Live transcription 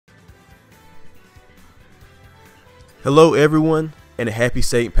Hello everyone, and a happy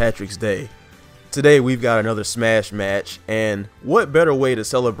St. Patrick's Day. Today we've got another Smash match, and what better way to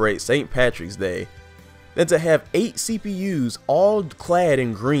celebrate St. Patrick's Day than to have 8 CPUs all clad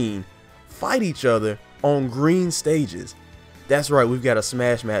in green fight each other on green stages. That's right, we've got a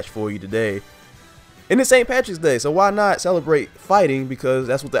Smash match for you today. And it's St. Patrick's Day, so why not celebrate fighting, because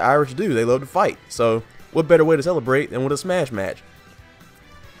that's what the Irish do, they love to fight. So what better way to celebrate than with a Smash match?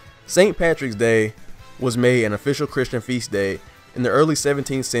 St. Patrick's Day was made an official Christian feast day in the early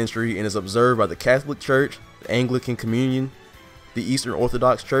 17th century and is observed by the Catholic Church, the Anglican Communion, the Eastern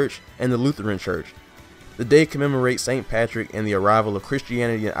Orthodox Church, and the Lutheran Church. The day commemorates St. Patrick and the arrival of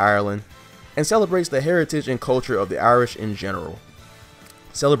Christianity in Ireland and celebrates the heritage and culture of the Irish in general.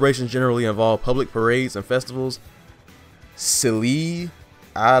 Celebrations generally involve public parades and festivals. Ceilidh,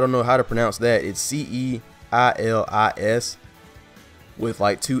 I don't know how to pronounce that, it's C-E-I-L-I-S. with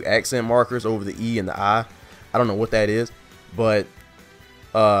like 2 accent markers over the E and the I. I don't know what that is, but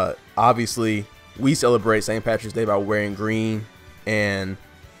obviously we celebrate St. Patrick's Day by wearing green and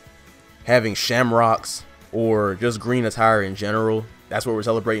having shamrocks or just green attire in general. That's what we're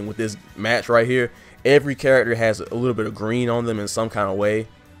celebrating with this match right here. Every character has a little bit of green on them in some kind of way,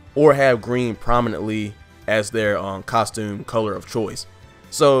 or have green prominently as their costume color of choice.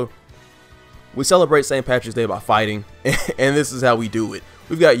 So we celebrate St. Patrick's Day by fighting, and this is how we do it.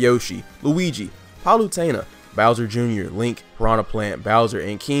 We've got Yoshi, Luigi, Palutena, Bowser Jr., Link, Piranha Plant, Bowser,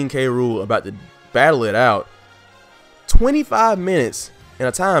 and King K. Rool about to battle it out. 25 minutes in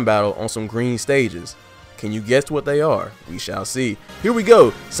a time battle on some green stages. Can you guess what they are? We shall see. Here we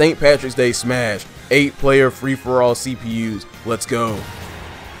go. St. Patrick's Day Smash. 8-player free-for-all CPUs. Let's go.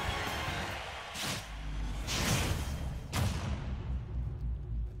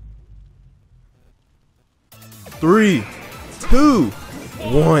 Three, 2,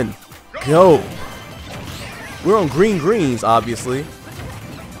 1, go. We're on greens, obviously.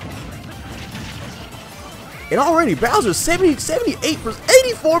 And already Bowser 78%,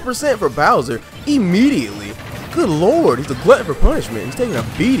 84% for Bowser immediately. Good lord, he's a glutton for punishment. He's taking a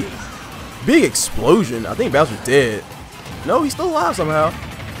beating. Big explosion. I think Bowser's dead. No, he's still alive somehow.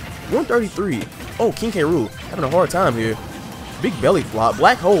 133. Oh, King K. Rool having a hard time here. Big belly flop,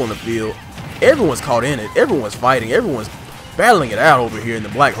 black hole in the field. Everyone's caught in it. Everyone's fighting. Everyone's battling it out over here in the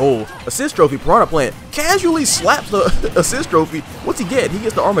black hole. Assist trophy, Piranha Plant casually slaps the assist trophy. What's he get? He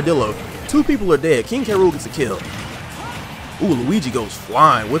gets the armadillo. 2 people are dead. King K. Rool gets a kill. Ooh, Luigi goes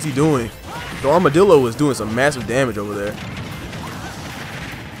flying. What's he doing? The armadillo is doing some massive damage over there.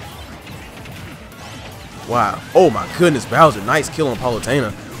 Wow. Oh my goodness, Bowser. Nice kill on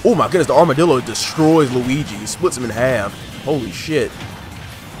Palutena. Oh my goodness, the armadillo destroys Luigi. He splits him in half. Holy shit.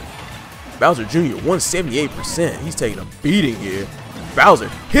 Bowser Jr. 178%. He's taking a beating here. Bowser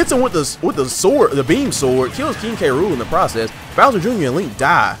hits him with the sword, the beam sword, kills King K. Rool in the process. Bowser Jr. and Link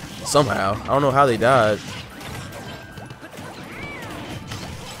die somehow. I don't know how they died.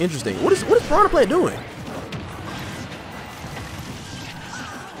 Interesting. What is Piranha Plant doing?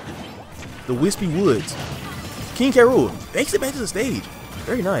 The Wispy Woods. King K. Rool makes it back to the stage.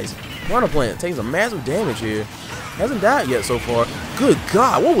 Very nice. Piranha Plant takes some massive damage here. Hasn't died yet so far. Good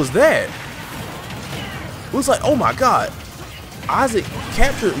God, what was that? Looks like, oh my God. Isaac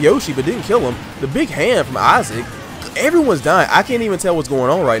captured Yoshi but didn't kill him. The big hand from Isaac. Everyone's dying. I can't even tell what's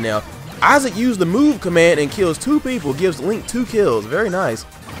going on right now. Isaac used the move command and kills 2 people. Gives Link 2 kills. Very nice.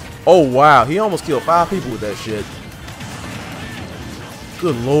 Oh wow, he almost killed 5 people with that shit.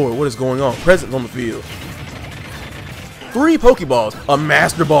 Good lord, what is going on? Presents on the field. 3 Pokeballs. A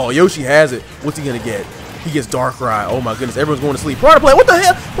Master Ball. Yoshi has it. What's he gonna get? He gets Darkrai. Oh my goodness, everyone's going to sleep. Piranha Plant, what the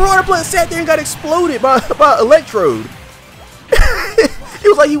hell? Piranha Plant sat there and got exploded by Electrode. It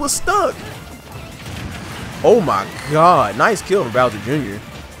was like he was stuck. Oh my God, nice kill from Bowser Jr.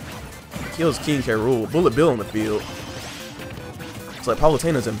 Kills King K. Rool. Bullet Bill on the field. It's like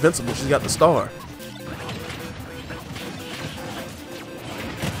Palutena's invincible. She's got the star.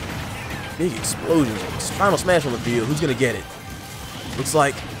 Big explosions. Final smash on the field. Who's gonna get it? Looks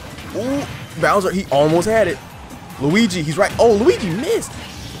like, ooh, Bowser, he almost had it. Luigi, he's right. Oh, Luigi missed.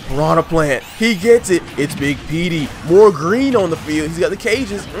 Piranha Plant, he gets it. It's Big Petey. More green on the field. He's got the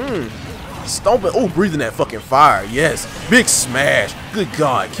cages. Stomping. Oh, breathing that fucking fire. Yes. Big smash. Good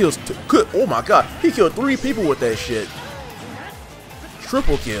God. Kills. Good. Oh my God. He killed 3 people with that shit.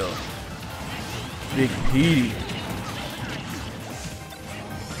 Triple kill. Big Petey.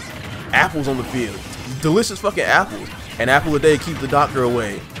 Apples on the field. Delicious fucking apples. An apple a day keeps the doctor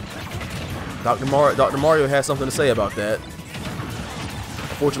away. Dr. Mario has something to say about that.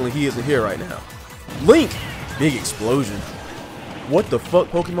 Unfortunately, he isn't here right now. Link! Big explosion. What the fuck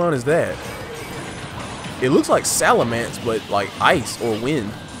Pokemon is that? It looks like salamence, but like ice or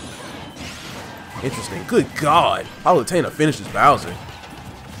wind. Interesting. Good God. Palutena finishes Bowser.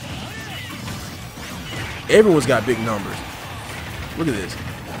 Everyone's got big numbers. Look at this.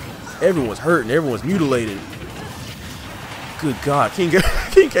 Everyone's hurting. Everyone's mutilated. Good God. King K.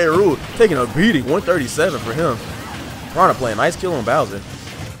 Rool taking a beating. 137 for him. Piranha Plant. Nice kill on Bowser.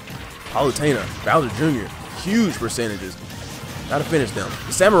 Palutena. Bowser Jr. Huge percentages. Gotta finish them.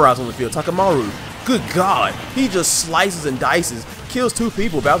 The Samurai's on the field. Takamaru. Good God. He just slices and dices. Kills 2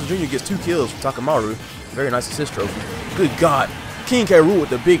 people. Bowser Jr. gets 2 kills from Takamaru. Very nice assist trophy. Good God. King K. Rool with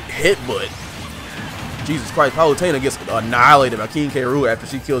the big headbutt. Jesus Christ. Palutena gets annihilated by King K. Rool after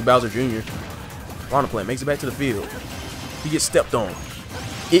she kills Bowser Jr. Piranha Plant makes it back to the field. He gets stepped on.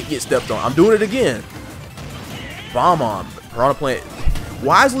 It gets stepped on. I'm doing it again. Bomb on. Piranha Plant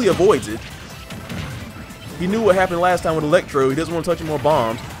wisely avoids it. He knew what happened last time with Electro. He doesn't want to touch any more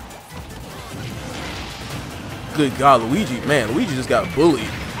bombs. Good God, Luigi. Man, Luigi just got bullied.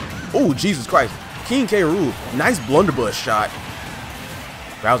 Oh, Jesus Christ. King K. Rool. Nice blunderbuss shot.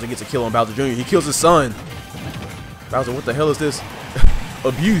 Bowser gets a kill on Bowser Jr. He kills his son. Bowser, what the hell is this?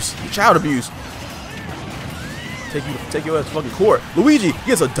 Abuse. Child abuse. Take your ass to fucking court. Luigi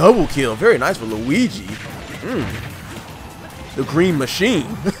gets a double kill. Very nice for Luigi. The green machine.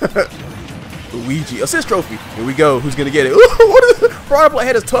 Luigi. Assist trophy. Here we go. Who's going to get it? Ooh, what is this? Piranha Plant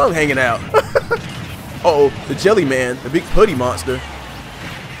had his tongue hanging out. Uh-oh. The Jelly Man. The big putty monster.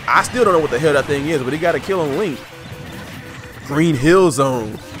 I still don't know what the hell that thing is, but he got a kill on Link. Green Hill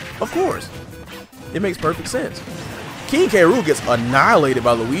Zone. Of course. It makes perfect sense. King K. Rool gets annihilated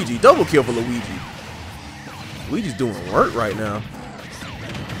by Luigi. Double kill for Luigi. Luigi's doing work right now.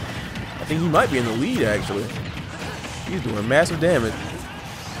 I think he might be in the lead, actually. He's doing massive damage.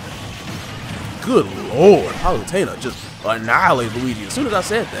 Good Lord. Palutena just annihilated Luigi as soon as I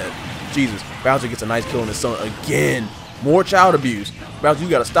said that. Jesus. Bowser gets a nice kill on his son again. More child abuse. Bowser, you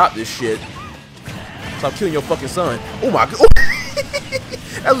gotta stop this shit. Stop killing your fucking son. Oh my God.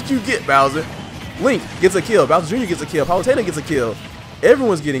 That's what you get, Bowser. Link gets a kill. Bowser Jr. gets a kill. Palutena gets a kill.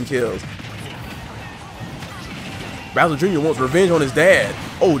 Everyone's getting kills. Bowser Jr. wants revenge on his dad.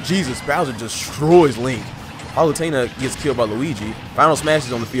 Oh, Jesus. Bowser destroys Link. Palutena gets killed by Luigi. Final Smash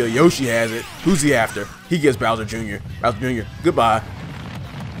is on the field. Yoshi has it. Who's he after? He gets Bowser Jr. Bowser Jr. Goodbye.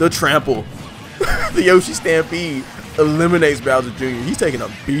 The trample. The Yoshi Stampede eliminates Bowser Jr. He's taking a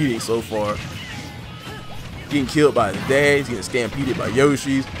beating so far. Getting killed by his dad. He's getting stampeded by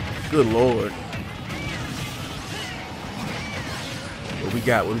Yoshi's. Good Lord. What we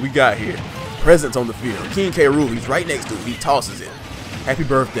got? What do we got here? Presents on the field. King K. Rool. He's right next to him. He tosses it. Happy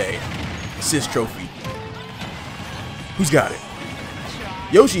birthday. Assist trophy. Who's got it?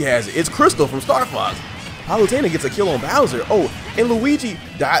 Yoshi has it. It's Crystal from Star Fox. Palutena gets a kill on Bowser. Oh, and Luigi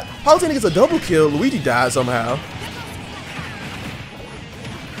died. Palutena gets a double kill. Luigi died somehow.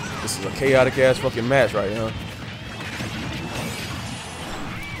 This is a chaotic ass fucking match right now.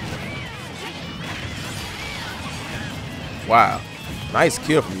 Wow. Nice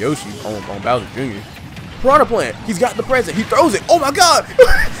kill from Yoshi on Bowser Jr. Piranha Plant. He's got the present. He throws it. Oh my God.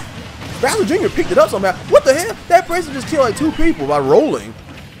 Bowser Jr. picked it up somehow. What the hell? That present just killed like 2 people by rolling.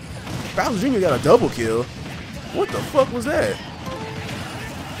 Bowser Jr. got a double kill. What the fuck was that?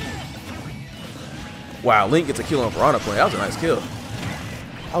 Wow, Link gets a kill on Piranha Plant. That was a nice kill.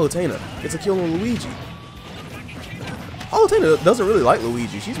 Palutena gets a kill on Luigi. Palutena doesn't really like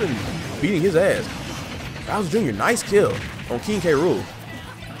Luigi. She's been beating his ass. Bowser Jr. nice kill on King K. Rool.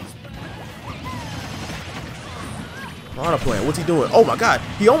 Piranha Plant, what's he doing? Oh my God,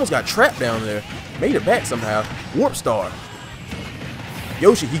 he almost got trapped down there. Made it back somehow. Warp Star.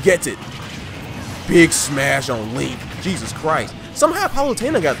 Yoshi, he gets it. Big smash on Link. Jesus Christ. Somehow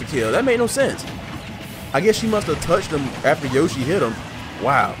Palutena got the kill. That made no sense. I guess she must have touched him after Yoshi hit him.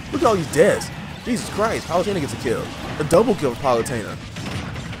 Wow. Look at all these deaths. Jesus Christ. Palutena gets a kill. A double kill for Palutena.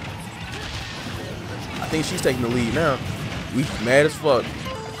 I think she's taking the lead now. We mad as fuck.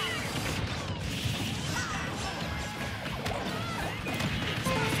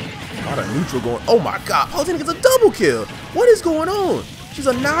 A lot of neutral going. Oh my God. Palutena gets a double kill. What is going on? She's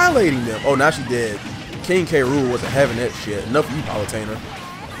annihilating them. Oh, now she's dead. King K. Rool wasn't having that shit. Enough of you, Palutena.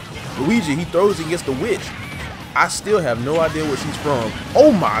 Luigi, he throws it against the witch. I still have no idea where she's from.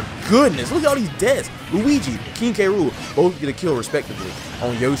 Oh my goodness. Look at all these deaths. Luigi, King K. Rool, both get a kill respectively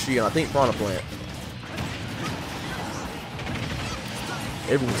on Yoshi and I think Piranha Plant.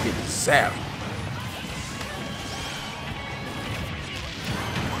 Everyone's getting zapped.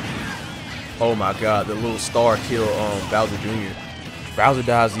 Oh my God, the little star kill on Bowser Jr. Bowser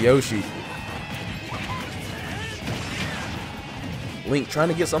dies to Yoshi. Link trying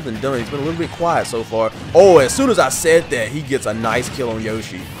to get something done. He's been a little bit quiet so far. Oh, as soon as I said that, he gets a nice kill on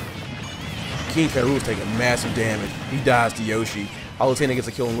Yoshi. King K. Rool's taking massive damage. He dies to Yoshi. Palutena gets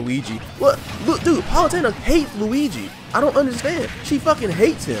a kill on Luigi. What? Look, dude, Palutena hates Luigi. I don't understand. She fucking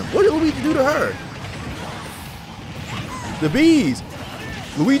hates him. What did Luigi do to her? The bees.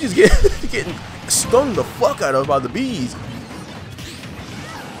 Luigi's getting stung the fuck out of by the bees.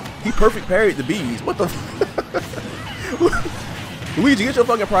 He perfect parried the bees. What the Luigi, get your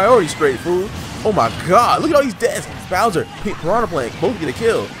fucking priorities straight, fool. Oh my god, look at all these deaths. Bowser, Piranha Plant, both get a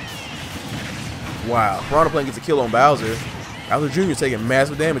kill. Wow, Piranha Plant gets a kill on Bowser. Bowser Jr. taking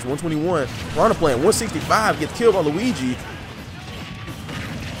massive damage, 121. Piranha Plant, 165, gets killed by Luigi.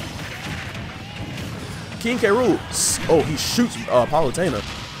 King K. Rool, oh, he shoots Palutena.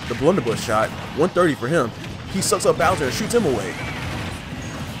 The blunderbuss shot, 130 for him. He sucks up Bowser and shoots him away.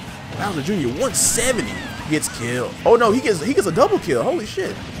 Bowser Jr. 170 gets killed. Oh no, he gets a double kill. Holy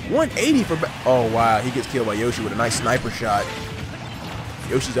shit. 180 for oh wow, he gets killed by Yoshi with a nice sniper shot.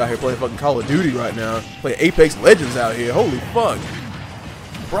 Yoshi's out here playing fucking Call of Duty right now. Playing Apex Legends out here. Holy fuck.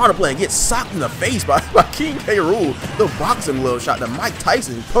 Piranha Plant gets socked in the face by King K. Rool. The boxing glove shot, the Mike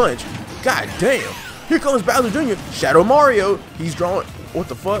Tyson punch. God damn. Here comes Bowser Jr. Shadow Mario. He's drawing. What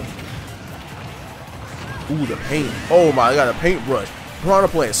the fuck? Ooh, the paint. Oh my, I got a paintbrush. Piranha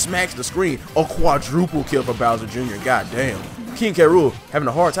Plant smacks the screen. A quadruple kill for Bowser Jr. God damn. King K. Rool having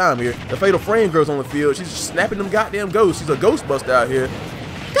a hard time here. The Fatal Frame girl's on the field. She's snapping them goddamn ghosts. She's a Ghostbuster out here.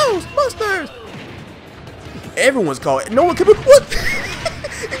 Ghostbusters! Everyone's called. No one can be. What?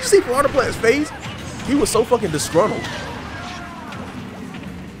 Did you see Piranha Plant's face? He was so fucking disgruntled.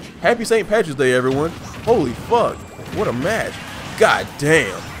 Happy St. Patrick's Day, everyone. Holy fuck. What a match. God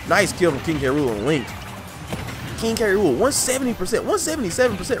damn. Nice kill from King K. Rool and Link. King K. Rool, 170%,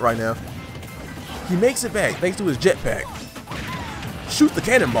 177% right now. He makes it back thanks to his jetpack. Shoots the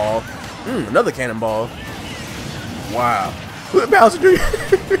cannonball. Another cannonball. Wow. Look at Bowser Jr.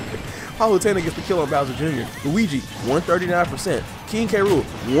 Palutena gets the kill on Bowser Jr. Luigi, 139%. King K. Rool,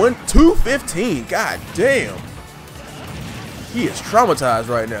 215. God damn. He is traumatized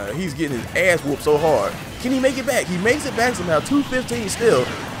right now. He's getting his ass whooped so hard. Can he make it back? He makes it back somehow. 215 still.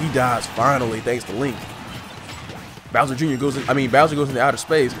 He dies finally thanks to Link. Bowser Jr. Bowser goes into outer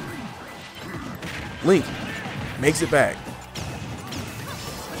space. Link makes it back.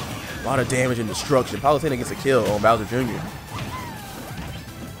 A lot of damage and destruction. Palutena gets a kill on Bowser Jr.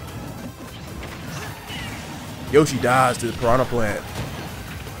 Yoshi dies to the Piranha Plant.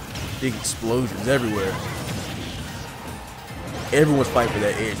 Big explosions everywhere. Everyone's fighting for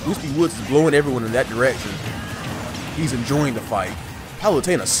that edge. Whiskey Woods is blowing everyone in that direction. He's enjoying the fight.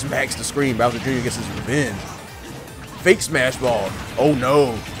 Palutena smacks the screen. Bowser Jr. gets his revenge. Fake smash ball. Oh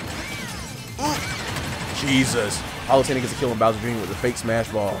no. Jesus. Palutena gets a kill on Bowser Jr. with a fake smash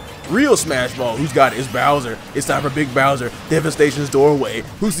ball. Real smash ball. Who's got it? It's Bowser. It's time for Big Bowser. Devastation's doorway.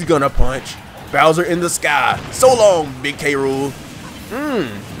 Who's he gonna punch? Bowser in the sky. So long, Big K. Rool.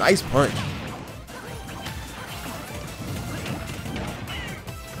 Nice punch.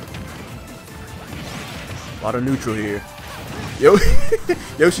 A lot of neutral here.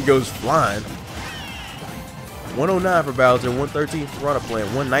 Yoshi goes flying. 109 for Bowser, 113 for Piranha Plant,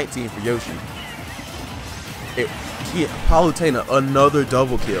 119 for Yoshi. Palutena, another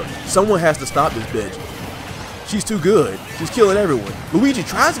double kill. Someone has to stop this bitch. She's too good. She's killing everyone. Luigi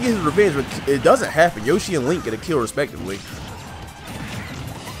tries to get his revenge, but it doesn't happen. Yoshi and Link get a kill respectively.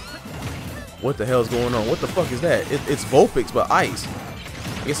 What the hell is going on? What the fuck is that? It's Vulpix, but ice.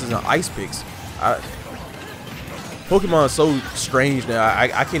 I guess it's an Ice Pix. Pokemon is so strange now.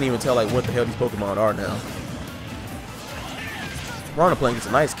 I can't even tell like what the hell these Pokemon are now. Piranha Plant gets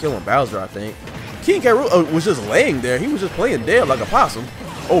a nice kill on Bowser, I think. King K. Rool was just laying there. He was just playing dead like a possum.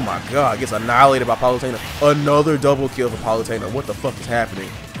 Oh my god, gets annihilated by Palutena. Another double kill for Palutena. What the fuck is happening?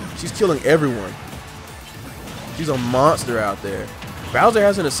 She's killing everyone. She's a monster out there. Bowser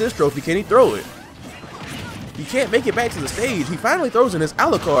has an assist trophy. Can he throw it? He can't make it back to the stage. He finally throws in his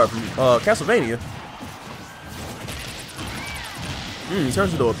Alucard from Castlevania. He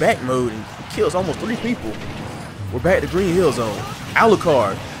turns into a back mode and kills almost 3 people. We're back to Green Hill Zone.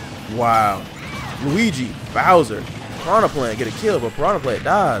 Alucard. Wow. Luigi, Bowser, Piranha Plant get a kill, but Piranha Plant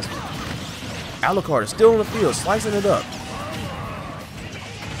dies. Alucard is still on the field, slicing it up.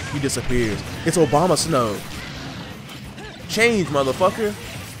 He disappears. It's Obama Snow. Change, motherfucker.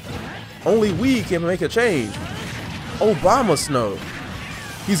 Only we can make a change. Obama Snow.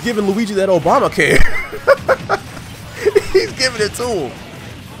 He's giving Luigi that Obamacare. He's giving it to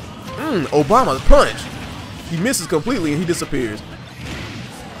him. Obama's punch. He misses completely and he disappears.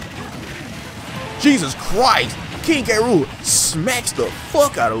 Jesus Christ. King K. Rool smacks the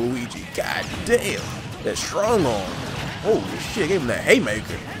fuck out of Luigi. God damn. That strong arm. Holy shit, gave him that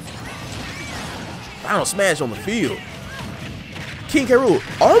haymaker. Final smash on the field. King K. Rool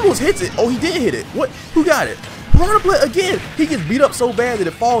almost hits it. Oh, he did hit it. What? Who got it? Piranha Plant again. He gets beat up so bad that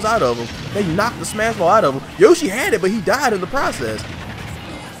it falls out of him. They knocked the smash ball out of him. Yoshi had it, but he died in the process.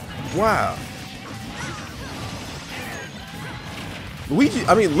 Wow.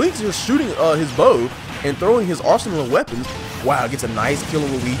 Link's just shooting his bow and throwing his arsenal of weapons. Wow, gets a nice kill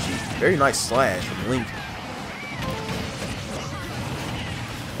on Luigi. Very nice slash from Link.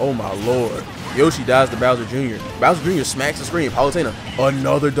 Oh my lord. Yoshi dies to Bowser Jr. Bowser Jr. smacks the screen. Palutena,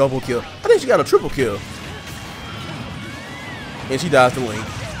 another double kill. I think she got a triple kill. And she dies to Link.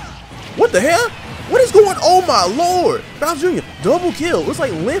 What the hell? What is going on? Oh my lord. Bowser Jr. double kill. Looks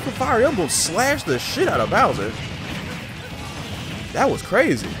like Link from Fire Emblem slashed the shit out of Bowser. That was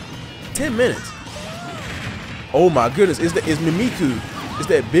crazy. 10 minutes. Oh my goodness. It's Mimiku. It's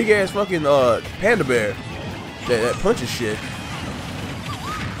that big ass fucking panda bear that punches shit.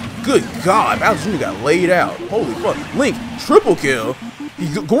 Good God, Bowser Jr. got laid out. Holy fuck. Link, triple kill.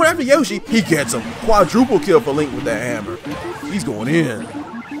 He's going after Yoshi. He gets him. Quadruple kill for Link with that hammer. He's going in.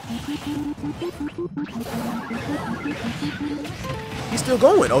 He's still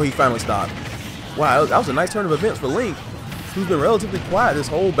going. Oh, he finally stopped. Wow, that was a nice turn of events for Link, who's been relatively quiet this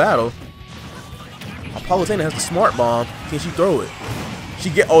whole battle. Palutena has the smart bomb. Can she throw it? She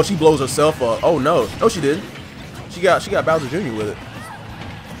blows herself up. Oh no. No, she didn't. She got Bowser Jr. with it.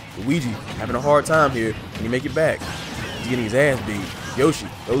 Luigi having a hard time here. Can he make it back? He's getting his ass beat. Yoshi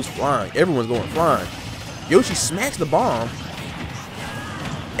goes flying. Everyone's going flying. Yoshi smacks the bomb.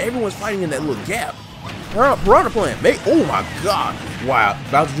 Everyone's fighting in that little gap. Piranha Plant. Oh my god. Wow.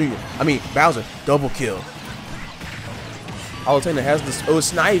 Bowser Jr. Bowser. Double kill. Palutena has this. Oh,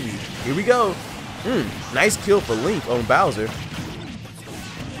 Snivy. Here we go. Nice kill for Link on Bowser.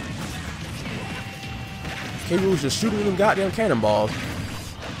 K. Rool's just shooting them goddamn cannonballs.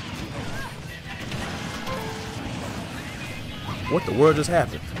 What the world just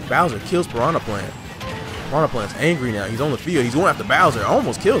happened? Bowser kills Piranha Plant. Piranha Plant's angry now. He's on the field. He's going after Bowser.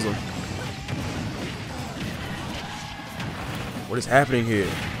 Almost kills him. What is happening here?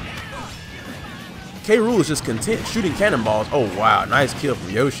 K. Rool is just content shooting cannonballs. Oh wow, nice kill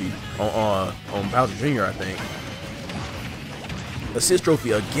from Yoshi on Bowser Jr. I think. Assist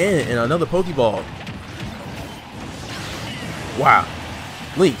trophy again and another Pokeball. Wow.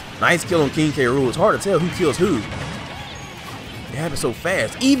 Link, nice kill on King K. Rool. It's hard to tell who kills who. It happens so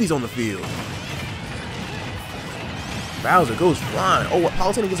fast. Eevee's on the field. Bowser goes flying. Oh,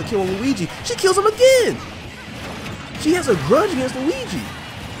 Palutena gets a kill on Luigi. She kills him again. She has a grudge against Luigi.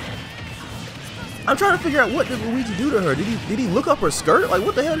 I'm trying to figure out what did Luigi do to her. Did he look up her skirt? Like,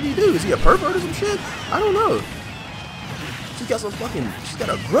 what the hell did he do? Is he a pervert or some shit? I don't know. She's got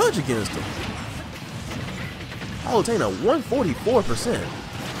a grudge against him. Palutena 144%.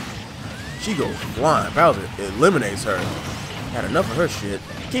 She goes flying. Bowser eliminates her. Had enough of her shit.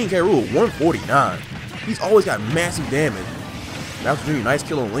 King K. Rool 149. He's always got massive damage. Bowser Jr. nice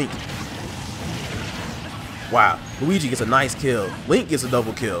kill on Link. Wow. Luigi gets a nice kill. Link gets a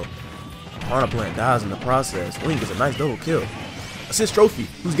double kill. Piranha Plant dies in the process. Link gets a nice double kill. Assist trophy.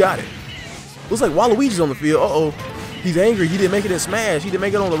 Who's got it? Looks like Waluigi's on the field. Uh-oh. He's angry. He didn't make it in Smash. He didn't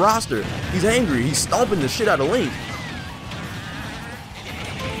make it on the roster. He's angry. He's stomping the shit out of Link.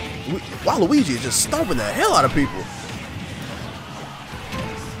 Waluigi is just stomping the hell out of people.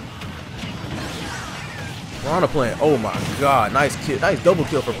 Piranha Plant. Oh my god. Nice kill. Nice double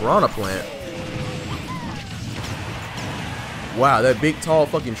kill for Piranha Plant. Wow, that big tall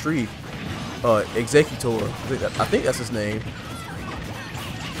fucking tree. Executor. I think that's his name.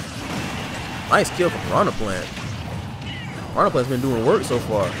 Nice kill for Piranha Plant. Piranha Plant's been doing work so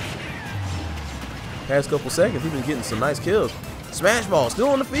far. Past couple seconds, he's been getting some nice kills. Smash Ball still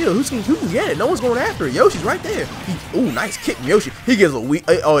on the field. Who can get it? No one's going after it. Yoshi's right there. Ooh, nice kick from Yoshi. He gives a Link.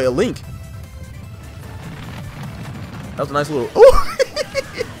 That was a nice little. Ooh!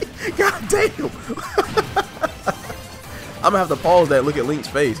 God damn! I'm gonna have to pause that. Look at Link's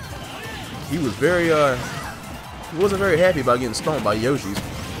face. He was very he wasn't very happy about getting stomped by Yoshi's.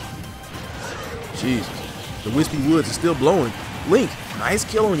 Jesus. The Wispy Woods is still blowing. Link, nice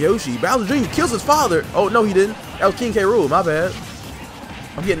kill on Yoshi. Bowser Jr. kills his father. Oh no, he didn't. That was King K. Rool. My bad.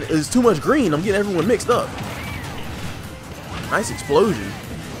 It's too much green. I'm getting everyone mixed up. Nice explosion.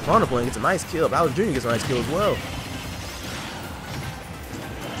 Piranha Plant gets a nice kill. Bowser Jr. gets a nice kill as well.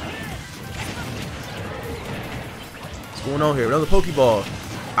 What's going on here? Another Pokeball.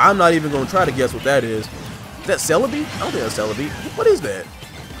 I'm not even going to try to guess what that is. Is that Celebi? I don't think that's Celebi. What is that?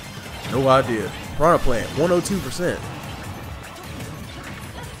 No idea. Piranha Plant, 102%.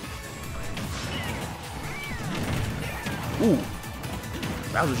 Ooh.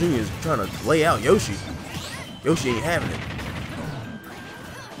 Bowser Jr. is trying to lay out Yoshi. Yoshi ain't having it.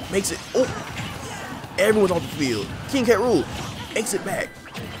 Makes it. Oh! Everyone's off the field. King K. Rool makes it back.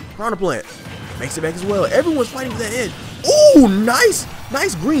 Piranha Plant makes it back as well. Everyone's fighting for that edge. Ooh, nice!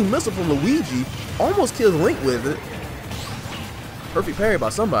 Nice green missile from Luigi. Almost kills Link with it. Perfect parry by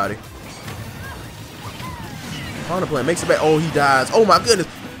somebody. Piranha Plant makes it back. Oh, he dies. Oh my goodness.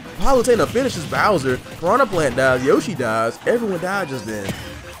 Palutena finishes Bowser. Piranha Plant dies. Yoshi dies. Everyone died just then.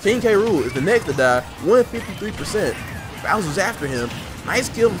 King K. Rool is the next to die. 153%. Bowser's after him. Nice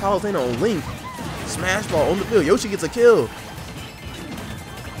kill from Palutena on Link. Smash Ball on the field. Yoshi gets a kill.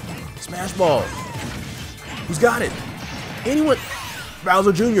 Smash Ball. Who's got it? Anyone?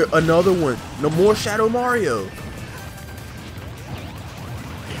 Bowser Jr. Another one. No more Shadow Mario.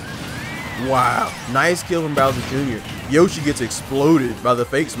 Wow. Nice kill from Bowser Jr. Yoshi gets exploded by the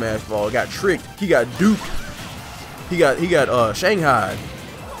fake Smash Ball. Got tricked. He got duped. He got Shanghai.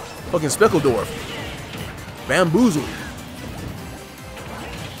 Fucking Speckledorf. Bamboozled.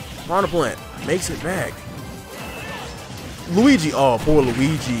 Piranha Plant makes it back. Luigi. Oh, poor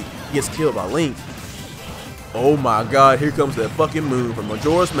Luigi gets killed by Link. Oh my god, here comes that fucking moon from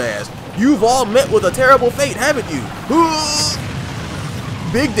Majora's Mask. You've all met with a terrible fate, haven't you?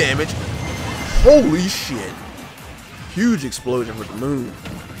 Big damage. Holy shit. Huge explosion with the moon.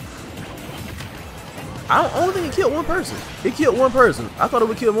 I don't think it killed one person. It killed one person. I thought it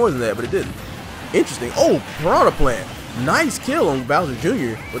would kill more than that, but it didn't. Interesting. Oh, Piranha Plant. Nice kill on Bowser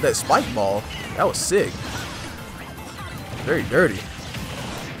Jr. with that spike ball. That was sick. Very dirty.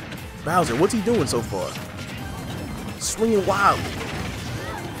 Bowser, what's he doing so far? Swinging wildly.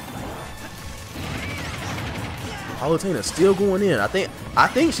 Palutena still going in. I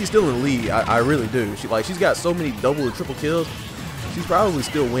think she's still in the lead. I really do. She's got so many double or triple kills. She's probably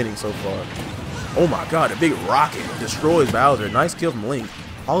still winning so far. Oh my god, a big rocket destroys Bowser. Nice kill from Link.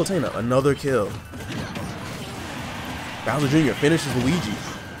 Palutena, another kill. Bowser Jr. finishes Luigi.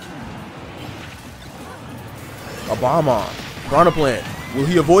 A bomb-bomb. Piranha Plant. Will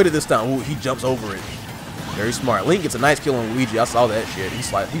he avoid it this time? Ooh, he jumps over it. Very smart. Link gets a nice kill on Luigi. I saw that shit. He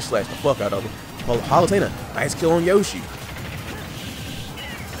slashed the fuck out of him. Palutena, nice kill on Yoshi.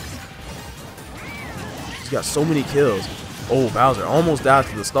 He's got so many kills. Oh, Bowser almost dies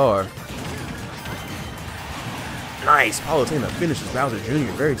to the star. Nice. Palutena finishes Bowser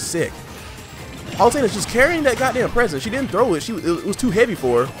Jr. Very sick. Palutena's just carrying that goddamn present. She didn't throw it. It was too heavy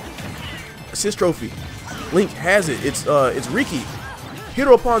for her. Assist trophy. Link has it. It's Ricky.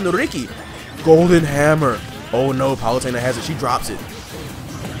 Hero upon the Ricky. Golden hammer. Oh no, Palutena has it. She drops it.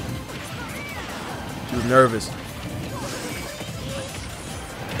 She was nervous.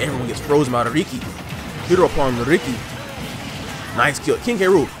 Everyone gets frozen by the Ricky. Hero upon the Ricky. Nice kill. King K.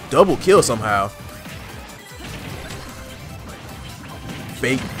 Rool. Double kill somehow.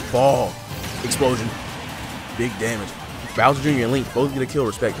 Fake ball. Explosion. Big damage. Bowser Jr. and Link both get a kill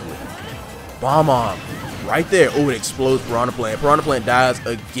respectively. Bomb-bomb. Right there. Oh, it explodes Piranha Plant. Piranha Plant dies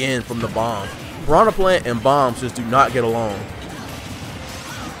again from the bomb. Piranha Plant and bombs just do not get along.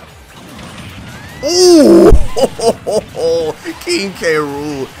 Ooh! King K.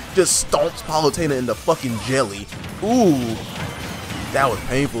 Rool just stomps Palutena into fucking jelly. Ooh. That was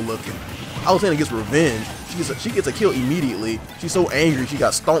painful looking. Palutena gets revenge. She gets a kill immediately. She's so angry she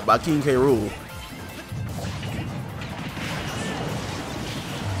got stomped by King K. Rool.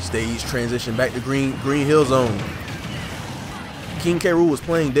 Stage transition back to Green Hill Zone. King K. Rool was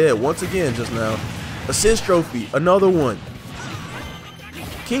playing dead once again just now. Assist trophy, another one.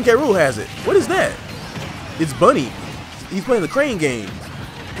 King K. Rool has it. What is that? It's Bunny. He's playing the crane game.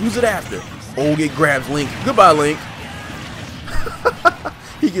 Who's it after? Oh, it grabs Link. Goodbye, Link.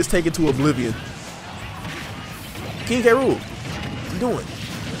 He gets taken to oblivion. King K. Rool, what you doing?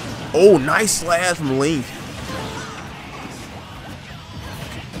 Oh, nice slash from Link.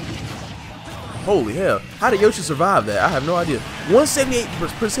 Holy hell. How did Yoshi survive that? I have no idea.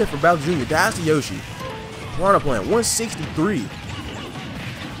 178% from Bowser Jr. dies to Yoshi. Piranha Plant, 163.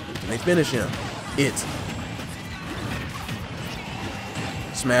 Can they finish him? It's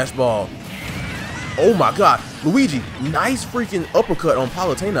Smash Ball. Oh my god. Luigi, nice freaking uppercut on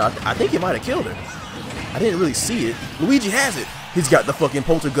Palutena. I think it might have killed her. I didn't really see it. Luigi has it. He's got the fucking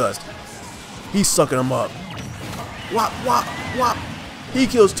poltergust. He's sucking him up. Wop, wop, wop. He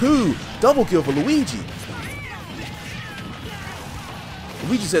kills two. Double kill for Luigi.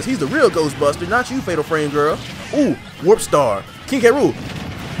 Luigi says he's the real Ghostbuster, not you, Fatal Frame Girl. Ooh, Warp Star. King K. Rool.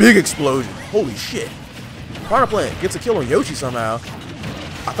 Big explosion. Holy shit. Piranha Plant gets a kill on Yoshi somehow.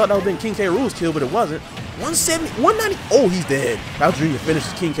 I thought that would have been King K. Rool's kill, but it wasn't. 170, 190. Oh, he's dead. Bowser Jr.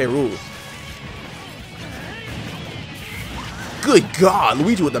 finishes King K. Rool. Good God,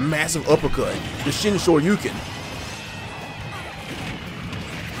 Luigi with the massive uppercut. The Shin Shoryuken.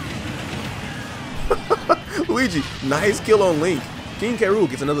 Luigi, nice kill on Link. King K. Rool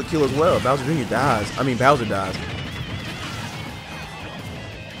gets another kill as well. Bowser Jr. dies. I mean, Bowser dies.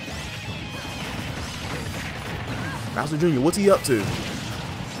 Bowser Jr., what's he up to?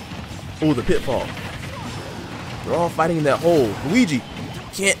 Oh, the pitfall. They're all fighting in that hole. Luigi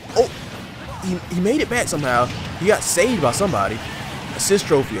can't. Oh, he made it back somehow. He got saved by somebody. Assist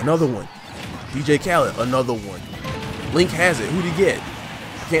trophy, another one. DJ Khaled, another one. Link has it. Who'd he get?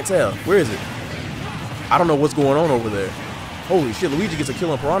 I can't tell. Where is it? I don't know what's going on over there. Holy shit, Luigi gets a kill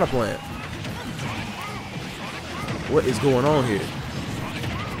on Piranha Plant. What is going on here?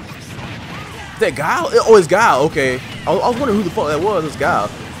 Is that Guile? Oh, it's Guile. Okay. I was wondering who the fuck that was. It's Guile.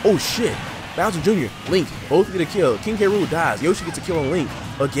 Oh shit. Bowser Jr., Link, both get a kill. King K. Rool dies. Yoshi gets a kill on Link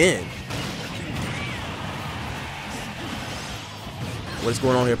again. What's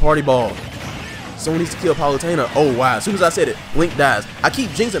going on here? Party Ball. Someone needs to kill Palutena. Oh wow. As soon as I said it, Link dies. I keep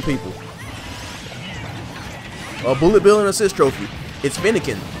jinxing people. A Bullet Bill and Assist Trophy. It's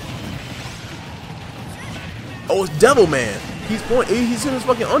Finnegan. Oh, it's Devil Man. He's in his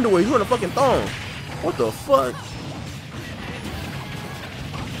fucking underwear. He's wearing a fucking thong. What the fuck?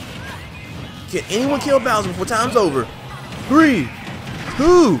 Can anyone kill Bowser before time's over? 3,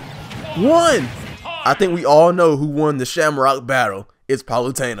 2, 1. I think we all know who won the Shamrock battle. It's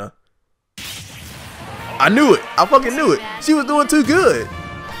Palutena. I knew it. I fucking knew it. She was doing too good.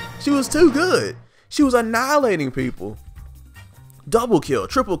 She was too good. She was annihilating people. Double kill,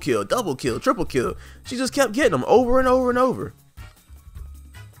 triple kill, double kill, triple kill. She just kept getting them over and over and over.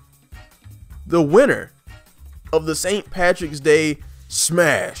 The winner of the St. Patrick's Day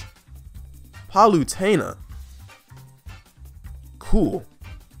Smash, Palutena. Cool.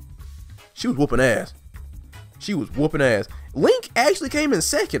 She was whooping ass. She was whooping ass. Link actually came in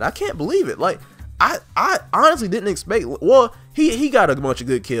second. I can't believe it. Like, I honestly didn't expect. Well, he got a bunch of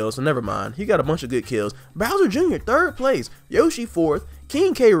good kills, so never mind. He got a bunch of good kills. Bowser Jr. 3rd place, Yoshi 4th,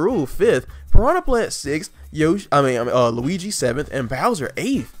 King K. Rool 5th, Piranha Plant 6th, Luigi 7th, and Bowser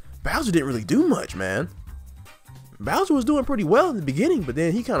 8th. Bowser didn't really do much, man. Bowser was doing pretty well in the beginning, but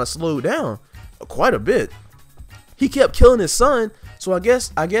then he kind of slowed down quite a bit. He kept killing his son, so I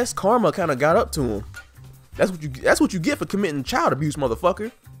guess karma kind of got up to him. That's what you get for committing child abuse,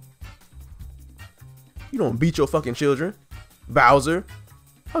 motherfucker. You don't beat your fucking children, Bowser.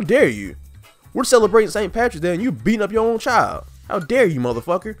 How dare you? We're celebrating St. Patrick's Day and you're beating up your own child. How dare you,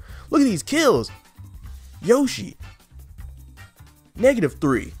 motherfucker? Look at these kills. Yoshi,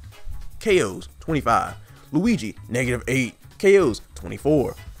 -3, KOs 25. Luigi, -8, KOs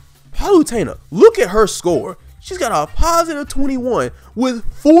 24. Palutena, look at her score. She's got a positive 21 with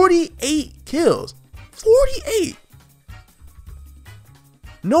 48 kills. 48.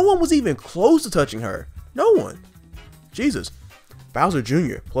 No one was even close to touching her. No one. Jesus. Bowser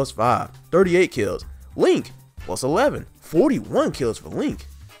Jr. +5, 38 kills. Link +11, 41 kills for Link.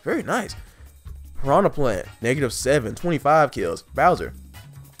 Very nice. Piranha Plant -7, 25 kills. Bowser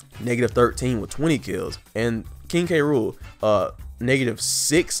 -13 with 20 kills. And King K. Rool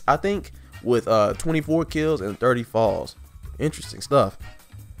 -6, I think, with 24 kills and 30 falls. Interesting stuff.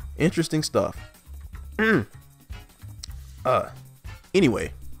 Interesting stuff.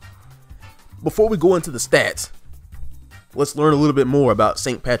 Anyway, before we go into the stats, let's learn a little bit more about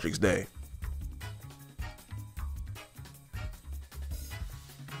St. Patrick's Day.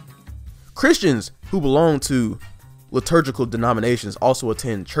 Christians who belong to liturgical denominations also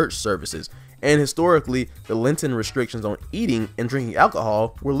attend church services, and historically, the Lenten restrictions on eating and drinking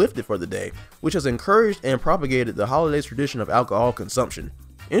alcohol were lifted for the day, which has encouraged and propagated the holiday's tradition of alcohol consumption.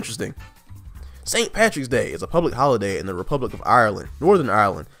 Interesting. St. Patrick's Day is a public holiday in the Republic of Ireland, Northern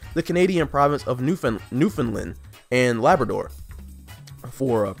Ireland, the Canadian province of Newfoundland and Labrador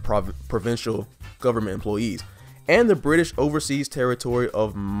for provincial government employees, and the British Overseas Territory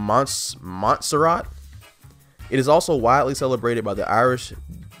of Montserrat. It is also widely celebrated by the Irish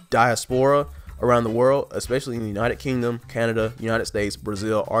diaspora around the world, especially in the United Kingdom, Canada, United States,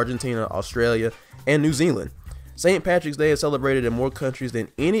 Brazil, Argentina, Australia, and New Zealand. St. Patrick's Day is celebrated in more countries than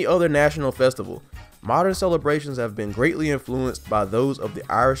any other national festival. Modern celebrations have been greatly influenced by those of the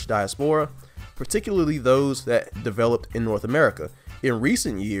Irish diaspora, particularly those that developed in North America. In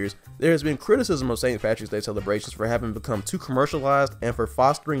recent years, there has been criticism of St. Patrick's Day celebrations for having become too commercialized and for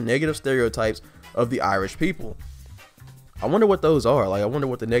fostering negative stereotypes of the Irish people. I wonder what those are. Like, I wonder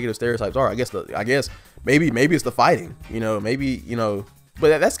what the negative stereotypes are. I guess maybe it's the fighting,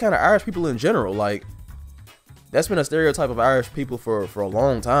 but that's kind of Irish people in general. Like, that's been a stereotype of Irish people for a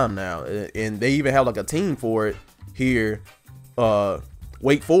long time now, and they even have like a team for it here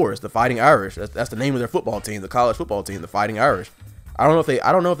Wake Forest, the Fighting Irish. That's the name of their football team, the college football team, the Fighting Irish. I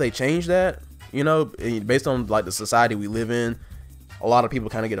don't know if they changed that, you know, based on like the society we live in. A lot of people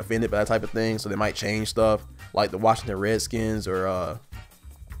kind of get offended by that type of thing, so they might change stuff like the Washington Redskins or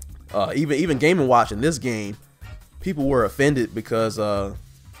even Game & Watch in this game. People were offended because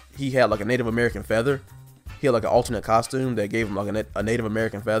he had like a Native American feather. He had like an alternate costume that gave him like a Native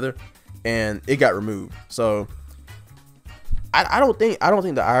American feather, and it got removed. So I don't think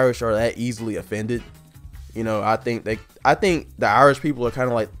the Irish are that easily offended. You know, I think the Irish people are kind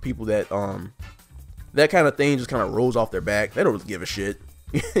of like people that that kind of thing just kind of rolls off their back. They don't really give a shit.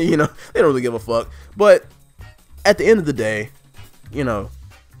 You know, they don't really give a fuck. But at the end of the day, you know,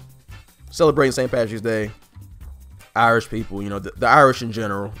 celebrating St. Patrick's Day, Irish people, you know, the Irish in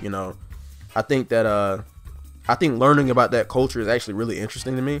general, you know, I think learning about that culture is actually really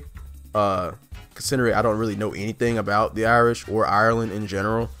interesting to me. Considering I don't really know anything about the Irish or Ireland in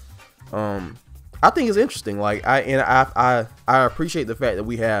general. I think it's interesting. Like I appreciate the fact that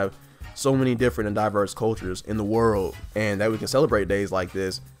we have so many different and diverse cultures in the world, and that we can celebrate days like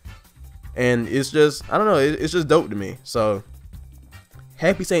this. And it's just, I don't know, it's just dope to me. So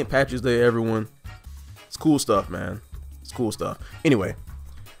happy St. Patrick's Day, everyone. It's cool stuff, man. It's cool stuff. Anyway,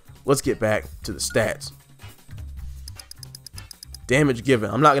 let's get back to the stats. Damage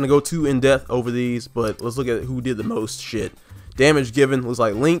given. I'm not going to go too in depth over these, but let's look at who did the most shit. Damage given looks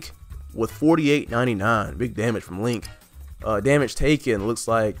like Link with 48.99. Big damage from Link. Damage taken looks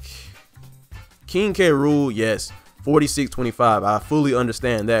like King K. Rool, yes, 46.25. I fully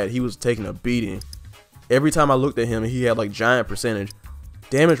understand that. He was taking a beating. Every time I looked at him, he had like giant percentage.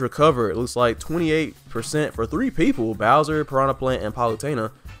 Damage recovered, it looks like 28% for 3 people, Bowser, Piranha Plant, and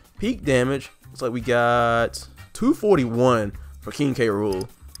Palutena. Peak damage, looks like we got 241 for King K. Rool.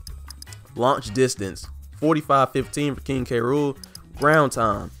 Launch distance, 45.15 for King K. Rool. Ground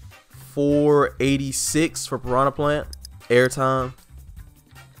time, 486 for Piranha Plant. Air time,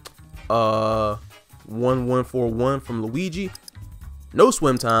 1141 from Luigi. No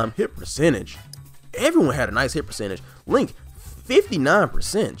swim time. Hit percentage, everyone had a nice hit percentage. Link,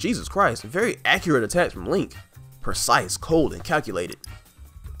 59%. Jesus Christ. Very accurate attacks from Link. Precise, cold, and calculated.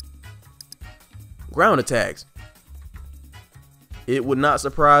 Ground attacks. It would not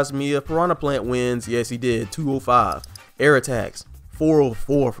surprise me if Piranha Plant wins. Yes, he did. 205. Air attacks.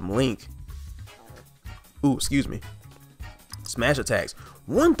 404 from Link. Ooh, excuse me. Smash attacks.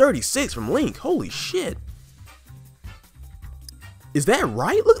 136 from Link. Holy shit. Is that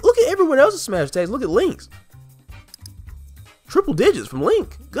right? Look at everyone else's smash attacks. Look at Link's. Triple digits from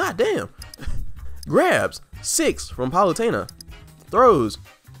Link. God damn. Grabs, 6 from Palutena. Throws,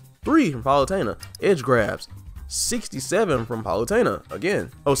 3 from Palutena. Edge grabs, 67 from Palutena.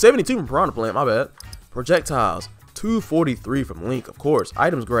 Again. Oh, 72 from Piranha Plant, my bad. Projectiles, 243 from Link, of course.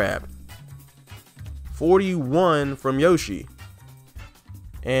 Items grabbed, 41 from Yoshi.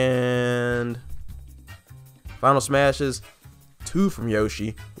 And final smashes, 2 from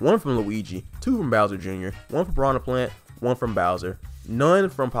Yoshi, 1 from Luigi, 2 from Bowser Jr., 1 from Piranha Plant, 1 from Bowser, none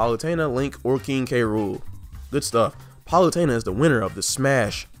from Palutena, Link, or King K. Rool. Good stuff. Palutena is the winner of the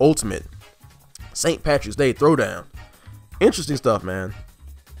Smash Ultimate St. Patrick's Day Throwdown. Interesting stuff, man.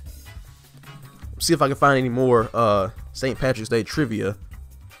 See if I can find any more St. Patrick's Day trivia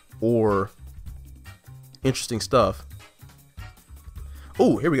or interesting stuff.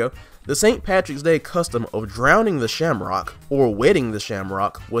 Oh, here we go. The St. Patrick's Day custom of drowning the shamrock or wetting the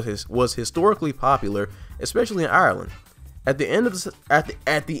shamrock was historically popular, especially in Ireland. At the end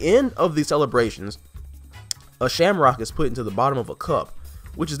of the celebrations, a shamrock is put into the bottom of a cup,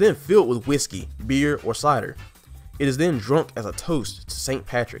 which is then filled with whiskey, beer, or cider. It is then drunk as a toast to St.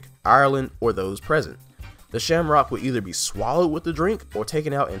 Patrick, Ireland, or those present. The shamrock would either be swallowed with the drink or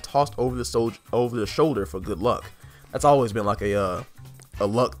taken out and tossed over the shoulder for good luck. That's always been like a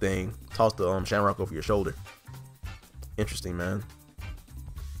luck thing. Toss the shamrock over your shoulder. Interesting, man.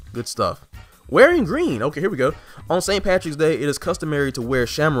 Good stuff. Wearing green. Okay, here we go. On St. Patrick's Day, it is customary to wear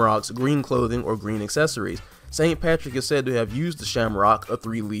shamrocks, green clothing, or green accessories. St. Patrick is said to have used the shamrock, a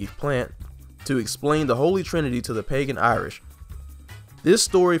 3-leaf plant, to explain the Holy Trinity to the pagan Irish. This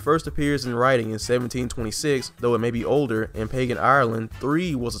story first appears in writing in 1726, though it may be older. In pagan Ireland,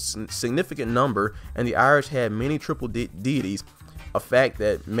 3 was a significant number, and the Irish had many triple deities, a fact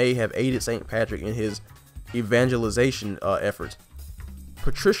that may have aided St. Patrick in his evangelization efforts.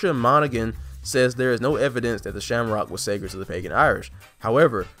 Patricia Monaghan says there is no evidence that the shamrock was sacred to the pagan Irish.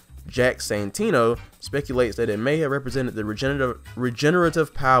 However, Jack Santino speculates that it may have represented the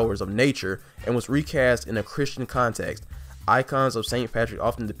regenerative powers of nature and was recast in a Christian context. Icons of St. Patrick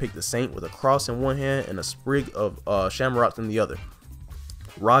often depict the saint with a cross in one hand and a sprig of shamrocks in the other.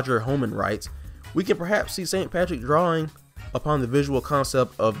 Roger Homan writes, we can perhaps see St. Patrick drawing upon the visual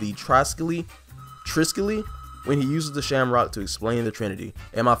concept of the triskele when he uses the shamrock to explain the Trinity.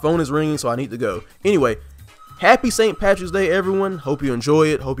 And my phone is ringing, so I need to go. Anyway, happy St. Patrick's Day, everyone. Hope you enjoy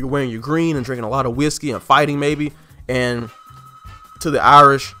it. Hope you're wearing your green and drinking a lot of whiskey and fighting maybe. And to the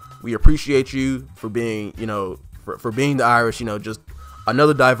Irish, we appreciate you for being, for being the Irish, just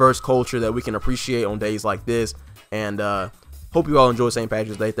another diverse culture that we can appreciate on days like this. And hope you all enjoy St.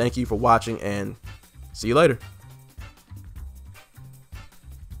 Patrick's Day. Thank you for watching, and see you later.